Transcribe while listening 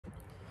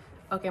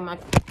Okay, my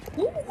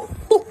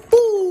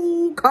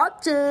ooh,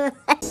 gotcha.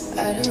 I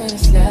don't wanna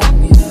slap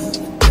me up,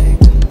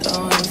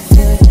 don't wanna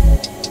fit.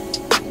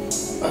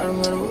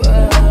 Run the world,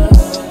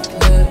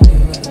 let me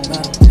run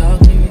about, talk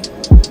to me.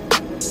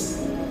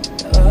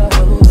 Oh,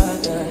 I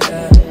got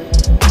that.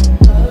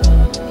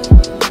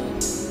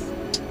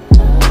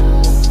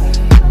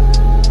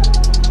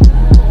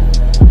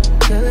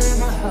 Feel it in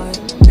my heart,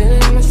 feel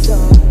it in my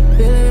soul,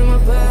 feel it in my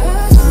body.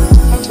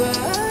 My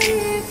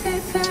body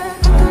says that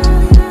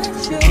I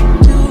should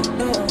do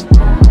know,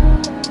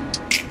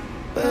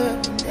 but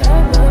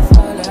never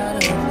fall out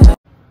of love.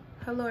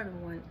 Hello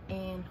everyone,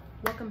 and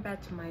welcome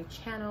back to my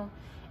channel.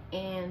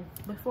 And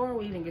before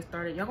we even get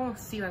started, y'all gonna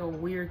see like a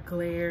weird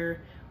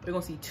glare. We're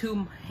gonna see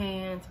two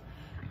hands.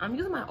 I'm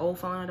using my old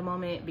phone at the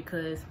moment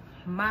because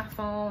my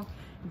phone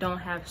don't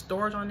have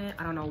storage on it.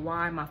 I don't know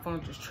why. My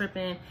phone's just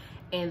tripping.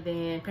 And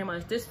then pretty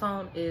much this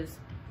phone is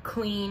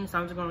clean, so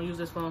I'm just gonna use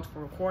this phone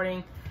for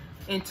recording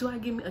until I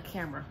get me a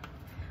camera.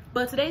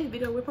 But today's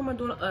video, we're pretty much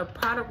doing a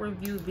product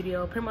review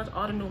video, pretty much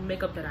all the new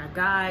makeup that I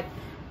got,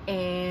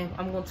 and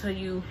I'm gonna tell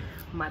you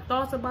my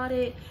thoughts about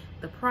it,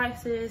 the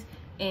prices,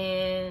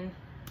 and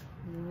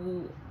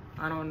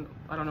I don't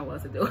know what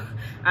else to do.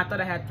 I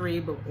thought I had three,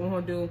 but we're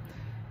gonna do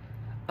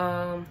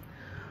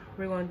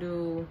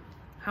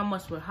how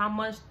much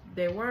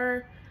they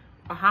were,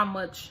 or how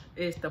much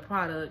is the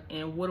product,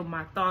 and what are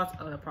my thoughts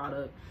of the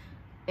product.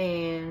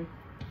 And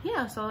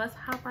yeah, so let's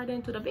hop right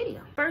into the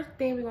video. First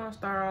thing we're gonna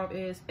start off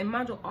is, and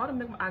mind you, all the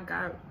makeup I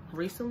got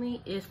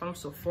recently is from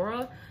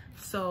Sephora,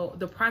 so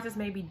the prices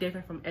may be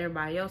different from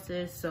everybody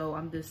else's, so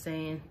I'm just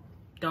saying,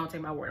 don't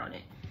take my word on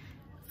it.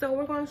 So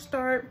we're gonna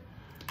start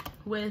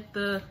with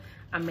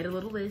I made a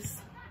little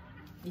list.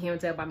 You can't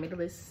tell, but I made a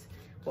list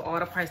with all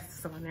the prices and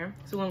stuff on there.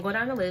 So we're gonna go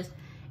down the list,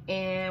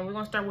 and we're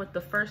gonna start with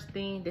the first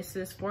thing. This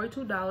is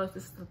 $42.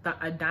 This is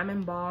a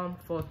diamond balm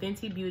for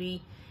Fenty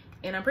Beauty,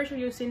 and I'm pretty sure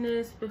you've seen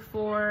this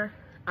before.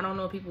 I don't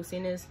know if people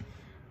seen this,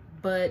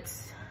 but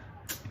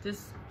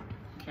this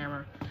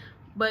camera.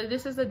 But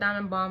this is the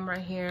diamond balm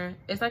right here.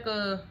 It's like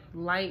a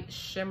light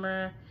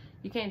shimmer.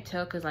 You can't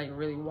tell because like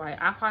really white.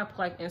 I probably put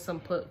like in some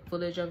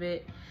footage of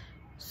it.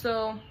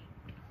 So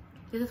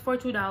this is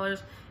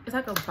 $42. It's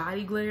like a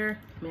body glitter.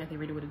 I mean, I can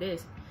read it what it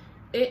is.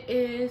 It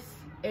is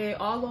a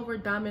all over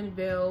diamond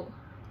veil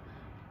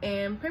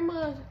and pretty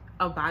much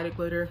a body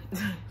glitter.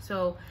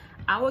 So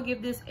I will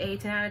give this a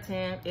 10 out of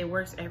 10. It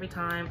works every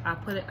time. I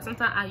put it,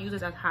 sometimes I use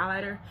this as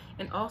highlighter,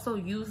 and also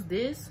use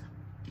this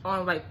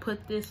on, like,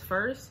 put this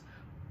first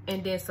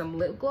and then some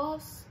lip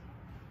gloss.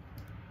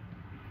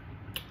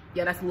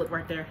 Yeah, that's a look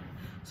right there.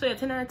 So yeah,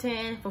 10 out of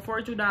 10 for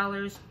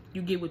 $42.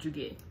 You get what you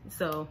get.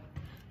 So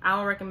I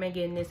would recommend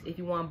getting this if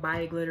you want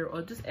body glitter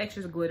or just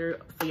extra glitter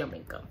for your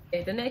makeup.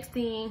 Okay, the next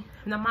thing,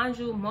 now mind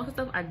you, most of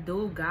the stuff I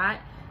do got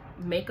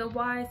makeup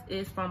wise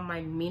is from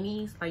my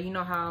minis. Like, you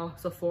know how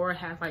Sephora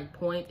has like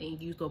points, and you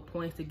use those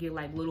points to get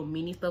like little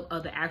mini stuff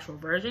of the actual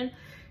version.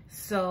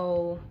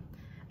 So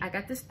I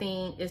got this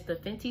thing. It's the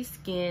Fenty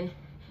Skin.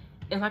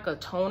 It's like a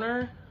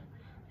toner,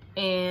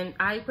 and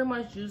I pretty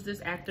much use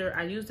this after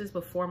I use this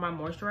before my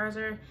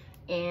moisturizer,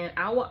 and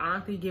I will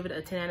honestly give it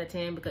a 10 out of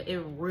 10 because it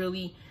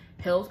really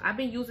helps. I've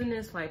been using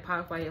this like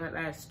probably for like the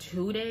last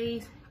 2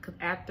 days, because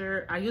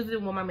after I use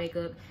it with my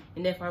makeup,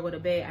 and then if I go to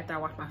bed after I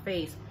wash my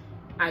face,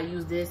 I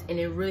use this, and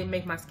it really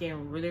makes my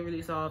skin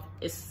really soft.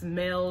 It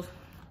smells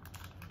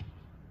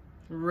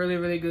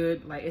really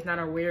good. Like, it's not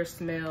a weird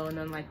smell,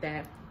 nothing like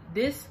that.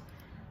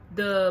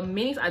 The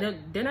minis,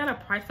 they're not a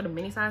price for the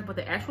mini size, but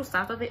the actual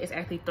size of it is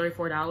actually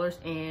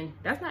 $34, and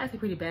that's not actually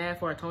pretty bad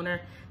for a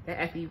toner that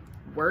actually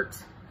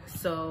works.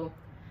 So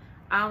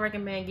I'll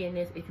recommend getting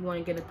this if you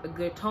want to get a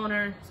good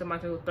toner. So my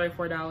total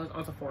 $34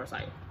 on Sephora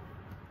site.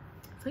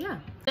 So yeah,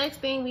 next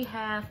thing we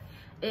have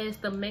is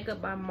the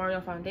Makeup by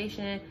Mario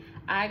foundation.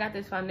 I got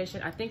this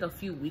foundation I think a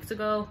few weeks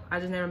ago. I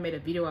just never made a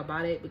video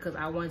about it because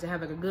I wanted to have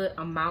like a good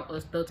amount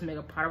of stuff to make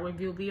a product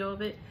review video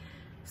of it.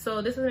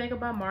 So this is Makeup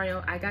by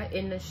Mario. I got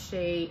in the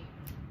shade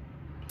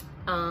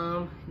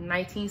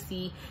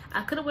 19C.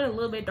 I could have went a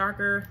little bit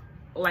darker,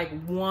 like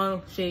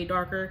one shade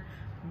darker,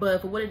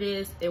 but for what it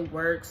is, it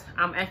works.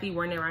 I'm actually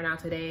wearing it right now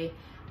today.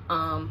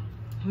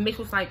 Mixed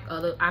with like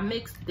I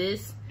mixed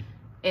this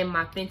and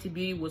my Fenty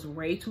Beauty was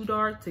way too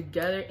dark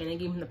together, and it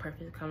gave me the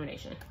perfect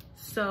combination.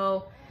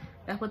 So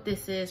that's what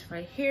this is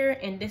right here,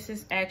 and this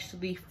is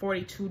actually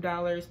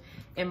 $42.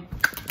 And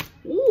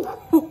ooh,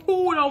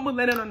 it almost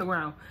landed on the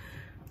ground.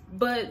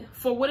 But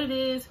for what it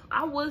is,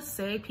 I would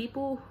say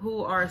people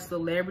who are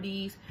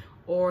celebrities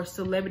or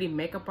celebrity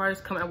makeup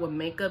artists coming out with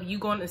makeup,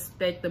 you're gonna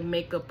expect the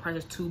makeup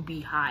prices to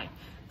be high.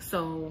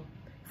 So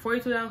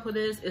 $42 for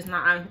this is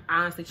not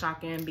honestly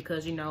shocking,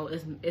 because you know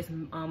it's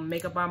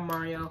Makeup by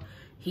Mario.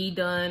 He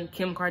done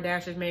Kim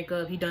Kardashian's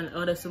makeup. He done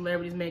other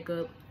celebrities'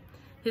 makeup.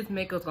 His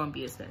makeup's gonna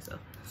be expensive,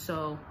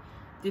 so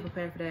be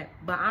prepared for that.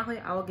 But honestly,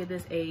 I will give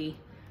this a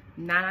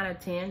 9 out of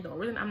 10. The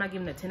reason I'm not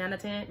giving it a 10 out of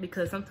 10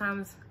 because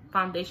sometimes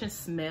foundation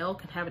smell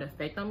can have an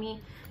effect on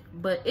me,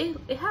 but it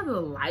has a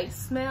light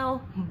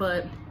smell.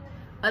 But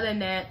other than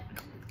that,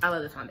 I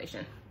love this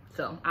foundation.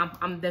 So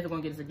I'm definitely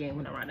gonna get this again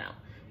when I run out,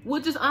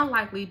 which is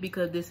unlikely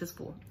because this is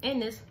full.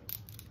 And this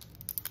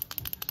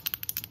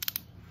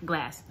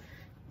glass.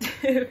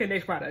 Okay,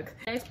 next product.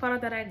 Next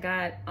product that I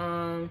got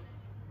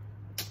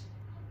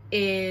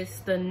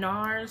is the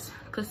NARS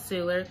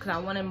concealer, because I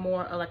wanted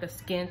more of like a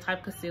skin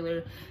type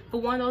concealer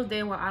for one of those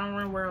days where I don't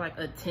want to wear like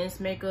intense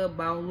makeup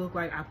but I don't look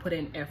like I put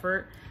in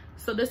effort.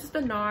 So this is the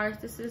NARS.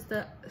 This is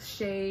the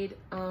shade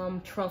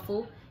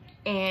Truffle,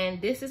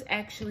 and this is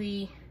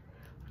actually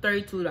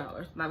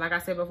 $32. Like I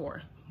said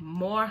before,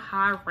 more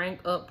high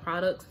rank up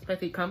products,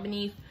 especially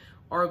companies,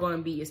 are going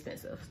to be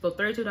expensive. So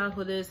 $32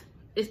 for this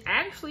is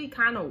actually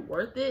kind of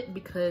worth it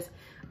because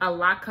a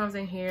lot comes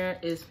in here.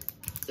 Is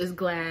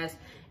glass,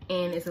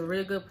 and it's a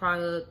really good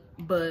product,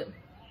 but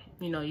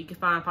you know, you can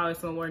find probably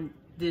somewhere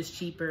this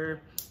cheaper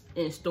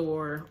in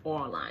store or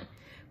online.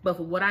 But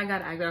for what I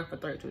got it for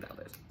 $32.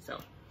 So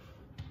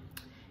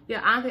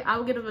yeah, honestly,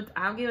 I'll give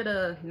it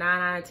a 9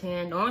 out of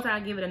 10. The only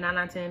time I give it a 9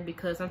 out of 10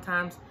 because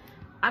sometimes,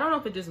 I don't know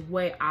if it's just the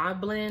way I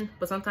blend,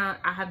 but sometimes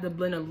I have to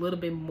blend a little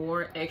bit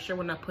more extra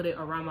when I put it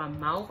around my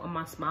mouth on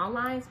my smile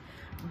lines.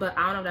 But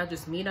I don't know if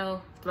that's just me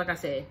though. Like I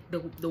said,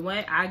 the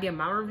way I get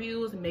my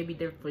reviews may be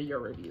different for your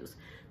reviews.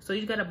 So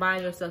you gotta buy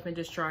yourself and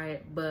just try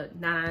it. But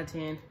 9 out of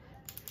 10,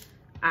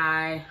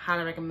 I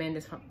highly recommend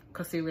this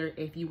concealer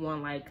if you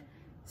want like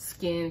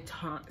skin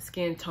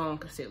tone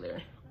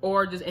concealer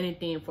or just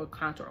anything for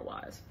contour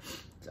wise.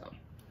 So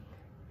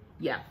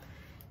yeah,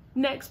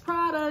 next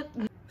product.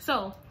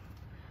 So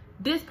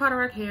this product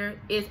right here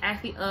is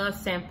actually a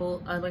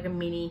sample of like a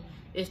mini.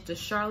 It's the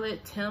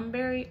Charlotte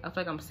Tilbury. I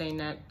feel like I'm saying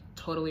that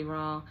totally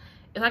wrong.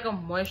 It's like a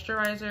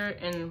moisturizer,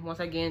 and once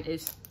again,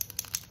 it's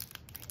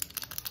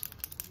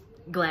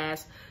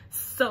glass.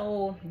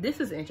 So this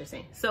is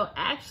interesting. So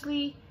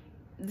actually,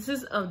 this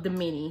is of the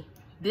mini.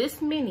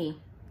 This mini,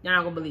 you're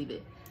not gonna believe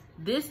it.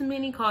 This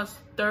mini costs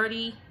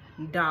 $30.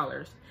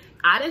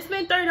 I didn't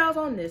spend $30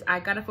 on this. I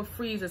got it for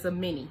free as a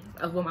mini,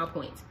 of one of my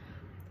points.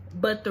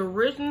 But the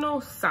original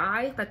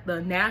size, like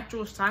the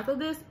natural size of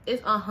this,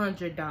 is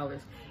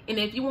 $100. And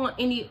if you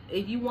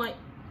want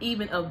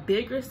even a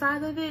bigger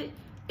size of it,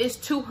 it's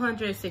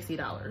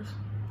 $260.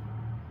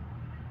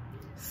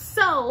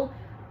 So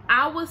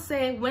I would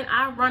say when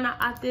I run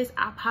out of this,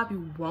 I probably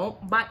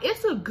won't buy.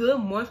 It's a good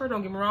moisturizer,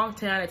 don't get me wrong,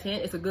 10 out of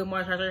 10. It's a good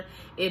moisturizer.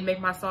 It makes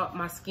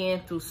my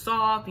skin feel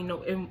soft. You know,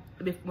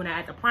 when I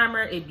add the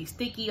primer, it'd be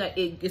sticky. Like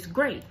it's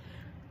great.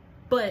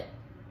 But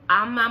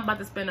I'm not about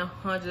to spend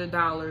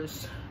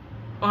 $100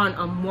 on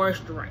a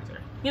moisturizer.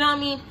 You know what I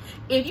mean?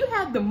 If you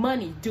have the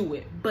money, do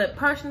it. But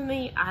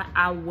personally,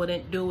 I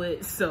wouldn't do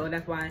it. So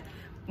that's why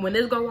when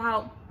this go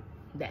out,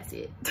 that's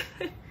it.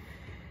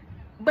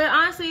 But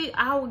honestly,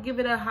 I'll give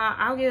it a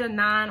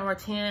 9 or a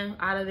 10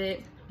 out of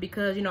it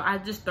because, you know, I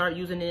just start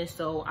using this.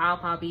 So I'll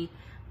probably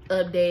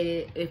update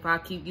it if I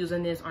keep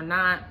using this or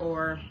not.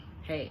 Or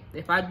hey,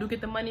 if I do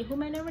get the money, who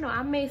may never know.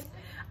 I may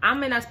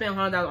not spend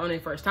 $100 on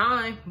it first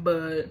time,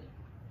 but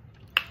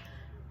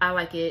I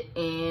like it,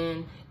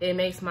 and it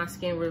makes my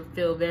skin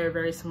feel very,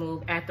 very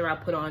smooth after I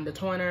put on the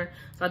toner.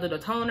 So I do the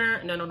toner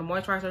and then on the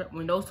moisturizer.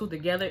 When those two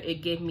together,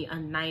 it gave me a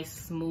nice,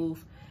 smooth,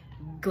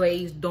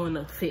 glazed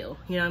donut feel.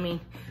 You know what I mean?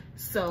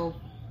 So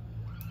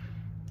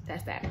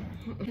that's that.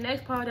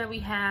 Next product that we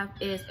have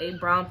is a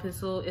brown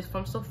pencil. It's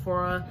from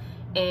Sephora,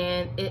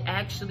 and it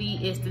actually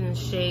is in the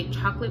shade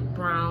chocolate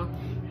brown.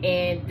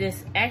 And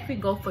this actually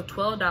goes for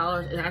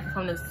 $12. It's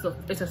actually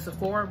it's a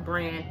Sephora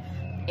brand,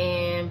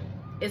 and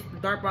it's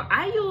dark brown.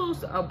 I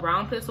use a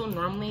brown pencil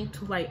normally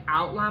to like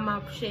outline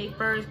my shade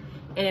first,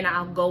 and then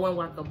I'll go in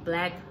with like a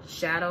black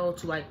shadow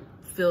to like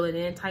fill it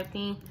in type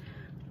thing.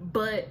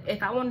 But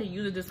if I want to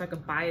use it just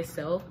like by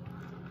itself,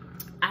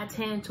 I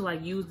tend to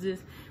like use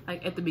this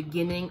like at the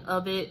beginning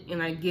of it and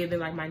like give it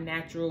like my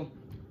natural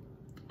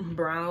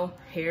brown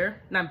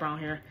hair. Not brown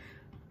hair.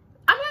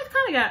 I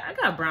mean, I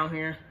got brown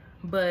hair,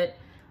 but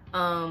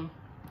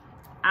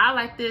I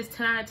like this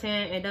 10 out of 10.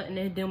 It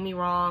didn't do me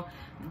wrong.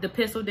 The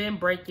pencil didn't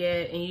break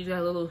yet, and you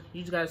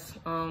just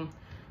got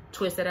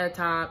twist it at the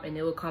top, and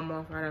it will come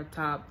off right at the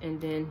top.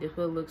 And then this is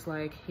what it looks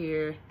like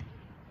here.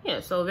 Yeah,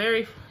 so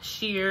very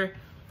sheer.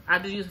 I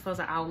just use it for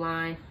an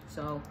outline.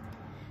 So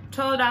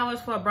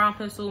 $12 for a brown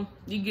pencil.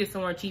 You can get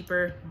somewhere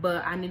cheaper,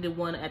 but I needed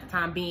one at the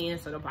time being,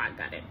 so that's why I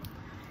got it.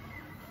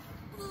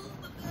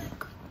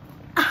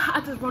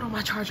 I just brought on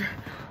my charger.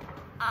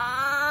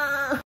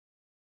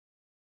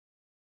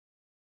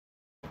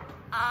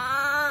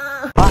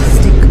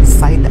 Plastic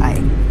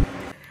side-eye.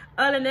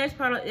 The next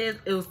product is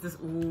this.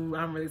 Ooh,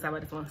 I'm really excited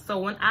about this one. So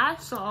when I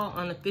saw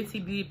on the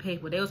Fenty Beauty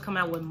page where they was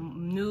coming out with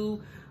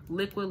new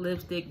liquid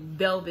lipstick,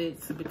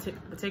 velvets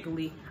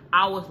particularly,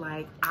 I was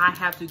like, I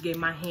have to get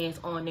my hands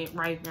on it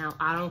right now.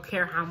 I don't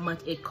care how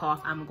much it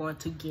costs, I'm going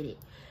to get it.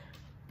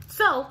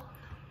 So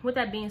with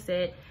that being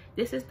said,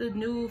 this is the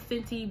new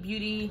Fenty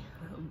Beauty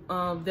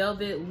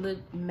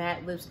velvet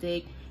matte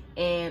lipstick,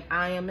 and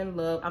I am in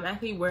love. I'm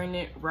actually wearing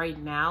it right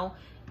now,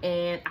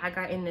 and I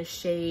got in the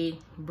shade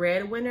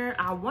Breadwinner.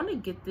 I want to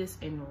get this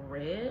in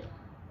red.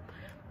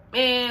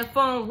 And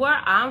from where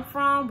I'm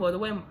from, or the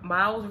way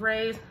I was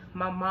raised,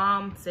 my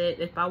mom said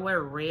if I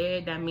wear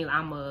red, that means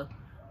I'm a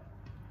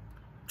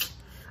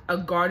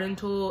garden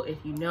tool. If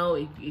you know,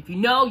 if you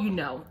know, you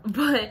know.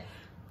 But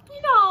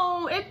you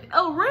know, if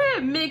a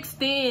red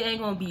mixed in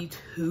ain't gonna be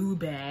too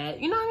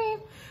bad, you know what I mean?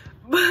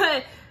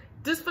 But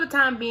just for the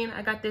time being,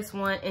 I got this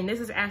one, and this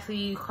is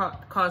actually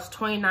cost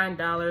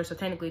 $29, so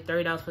technically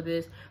 $30 for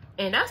this,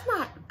 and that's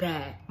not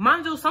bad.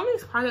 Mind you, some of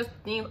these prices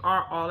things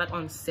are all like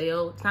on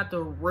sale. It's not the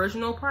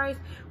original price,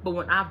 but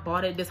when I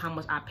bought it, this is how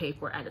much I paid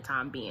for it at the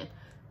time being.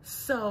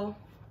 So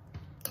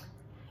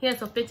yeah,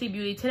 so Fenty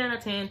Beauty, 10 out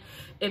of 10.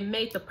 It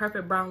made the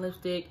perfect brown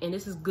lipstick, and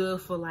this is good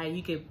for like,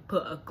 you could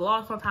put a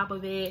gloss on top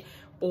of it,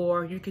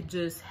 or you could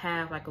just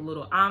have like a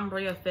little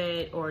ombre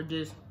effect, or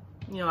just,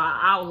 you know, an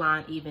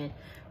outline even.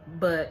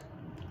 But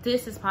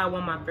this is probably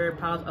one of my favorite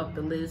products of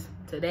the list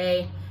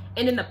today.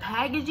 And then the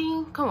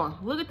packaging, come on,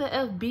 look at the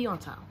FB on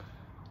top.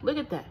 Look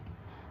at that.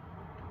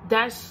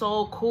 That's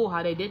so cool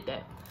how they did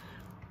that.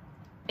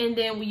 And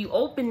then when you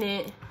open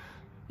it,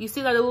 you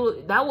see like a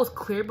little, that was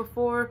clear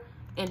before,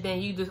 and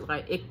then you just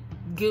like, it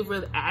gives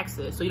rid of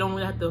access, so you don't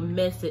really have to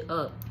mess it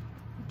up.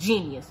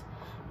 Genius.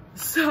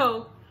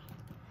 So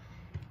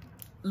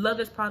love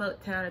this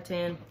product, 10 out of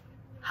 10.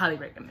 Highly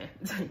recommend.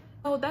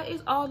 So that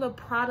is all the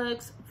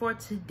products for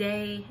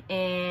today.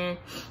 And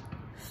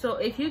so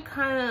if you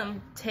kind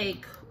of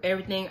take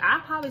everything,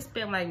 I probably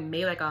spent like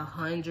maybe like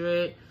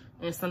 $100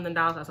 and something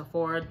at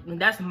Sephora,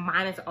 and that's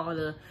minus all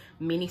the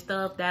mini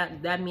stuff.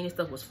 That mini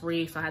stuff was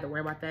free, so I had to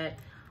worry about that.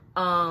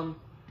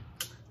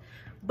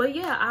 But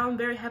yeah, I'm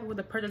very happy with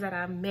the purchase that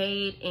I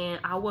made, and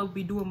I will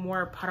be doing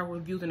more product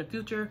reviews in the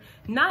future.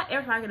 Not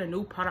every time I get a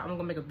new product, I'm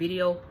gonna make a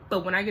video,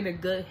 but when I get a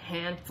good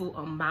handful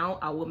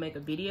amount, I will make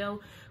a video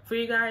for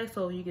you guys,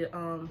 so you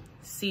can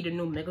see the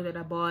new makeup that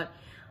I bought.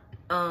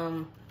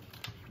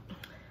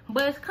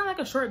 But it's kind of like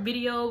a short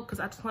video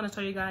because I just want to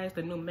show you guys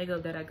the new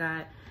makeup that I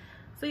got.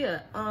 So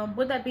yeah,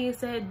 with that being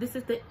said, this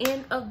is the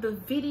end of the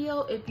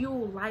video. If you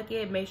like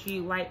it, make sure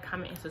you like,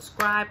 comment, and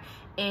subscribe.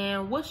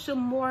 And what should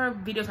more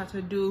videos I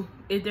should do?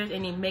 If there's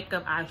any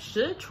makeup I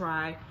should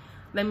try,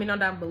 let me know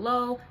down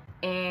below.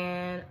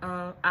 And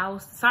I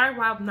was sorry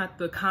why I'm not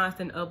the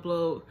constant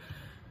upload.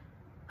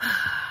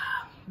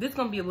 This is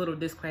gonna be a little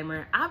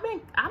disclaimer. I'm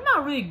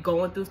not really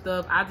going through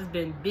stuff. I've just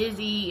been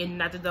busy,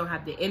 and I just don't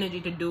have the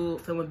energy to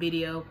film a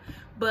video.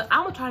 But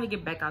I'm gonna try to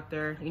get back out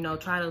there, you know,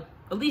 try to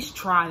at least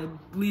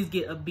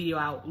get a video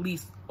out at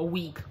least a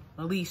week.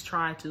 At least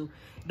try to.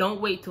 Don't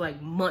wait till like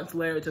months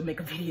later to make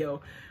a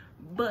video.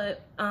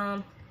 But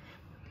I'm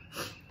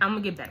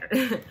gonna get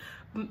better.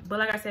 But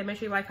like I said, make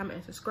sure you like, comment,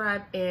 and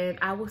subscribe, and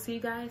I will see you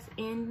guys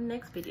in the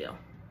next video.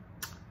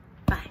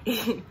 Bye.